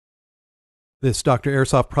This Dr.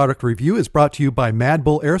 Airsoft product review is brought to you by Mad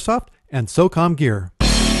Bull Airsoft and SOCOM Gear.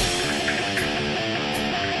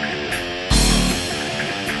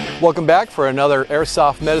 Welcome back for another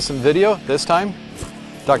Airsoft medicine video. This time,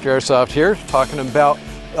 Dr. Airsoft here, talking about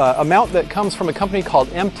a mount that comes from a company called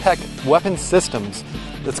MTek Weapon Systems.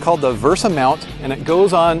 It's called the Versa mount, and it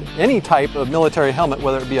goes on any type of military helmet,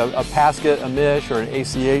 whether it be a Pasket, a MISH, or an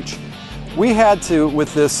ACH. We had to,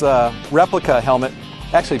 with this replica helmet,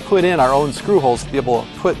 actually put in our own screw holes to be able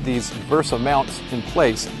to put these Versa mounts in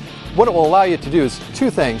place. What it will allow you to do is two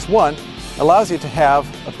things. One, it allows you to have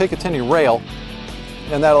a Picatinny rail,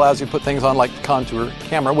 and that allows you to put things on like the Contour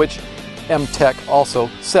camera, which MTek also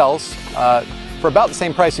sells. For about the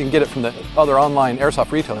same price you can get it from the other online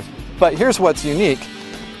airsoft retailers. But here's what's unique.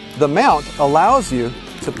 The mount allows you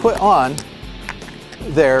to put on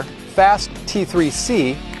their fast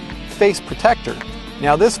T3C face protector.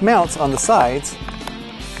 Now this mounts on the sides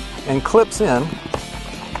and clips in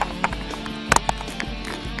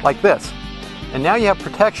like this. And now you have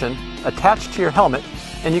protection attached to your helmet,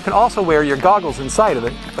 and you can also wear your goggles inside of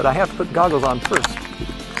it, but I have to put the goggles on first.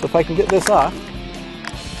 So if I can get this off,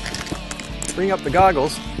 bring up the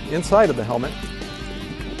goggles inside of the helmet,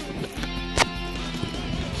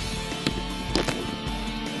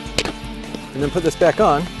 and then put this back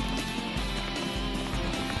on.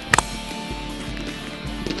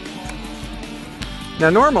 Now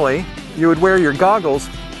normally, you would wear your goggles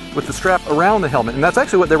with the strap around the helmet, and that's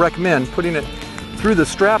actually what they recommend, putting it through the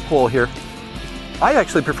strap hole here. I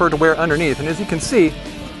actually prefer to wear underneath, and as you can see,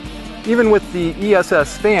 even with the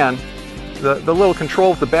ESS fan, the little control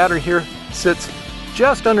with the battery here sits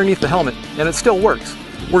just underneath the helmet, and it still works.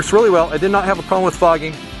 Works really well. I did not have a problem with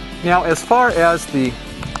fogging. Now, as far as the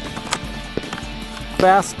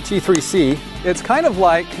fast T3C, it's kind of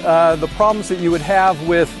like the problems that you would have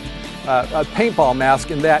with a paintball mask,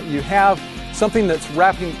 in that you have something that's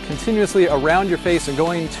wrapping continuously around your face and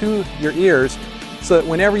going to your ears, so that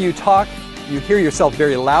whenever you talk, you hear yourself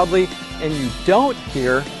very loudly and you don't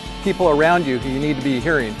hear people around you who you need to be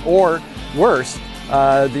hearing. Or worse,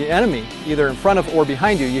 the enemy, either in front of or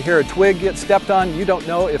behind you. You hear a twig get stepped on, you don't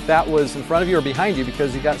know if that was in front of you or behind you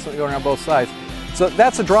because you got something going on both sides. So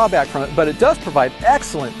that's a drawback from it, but it does provide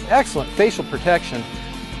excellent facial protection.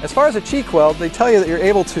 As far as a cheek weld, they tell you that you're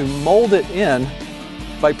able to mold it in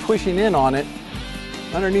by pushing in on it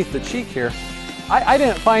underneath the cheek here. I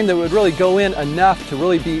didn't find that it would really go in enough to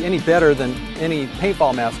really be any better than any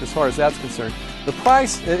paintball mask as far as that's concerned. The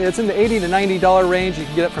price, it's in the $80 to $90 range. You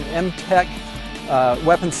can get it from MTek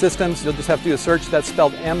Weapon Systems. You'll just have to do a search. That's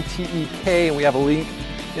spelled MTEK, and we have a link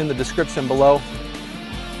in the description below.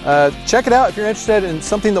 Check it out if you're interested in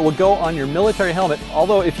something that will go on your military helmet.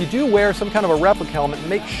 Although if you do wear some kind of a replica helmet,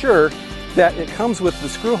 make sure that it comes with the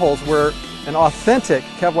screw holes where an authentic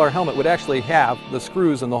Kevlar helmet would actually have the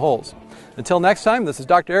screws in the holes. Until next time, this is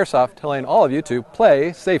Dr. Airsoft telling all of you to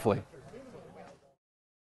play safely.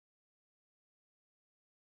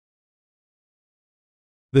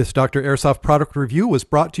 This Dr. Airsoft product review was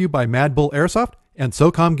brought to you by Mad Bull Airsoft and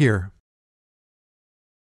SOCOM Gear.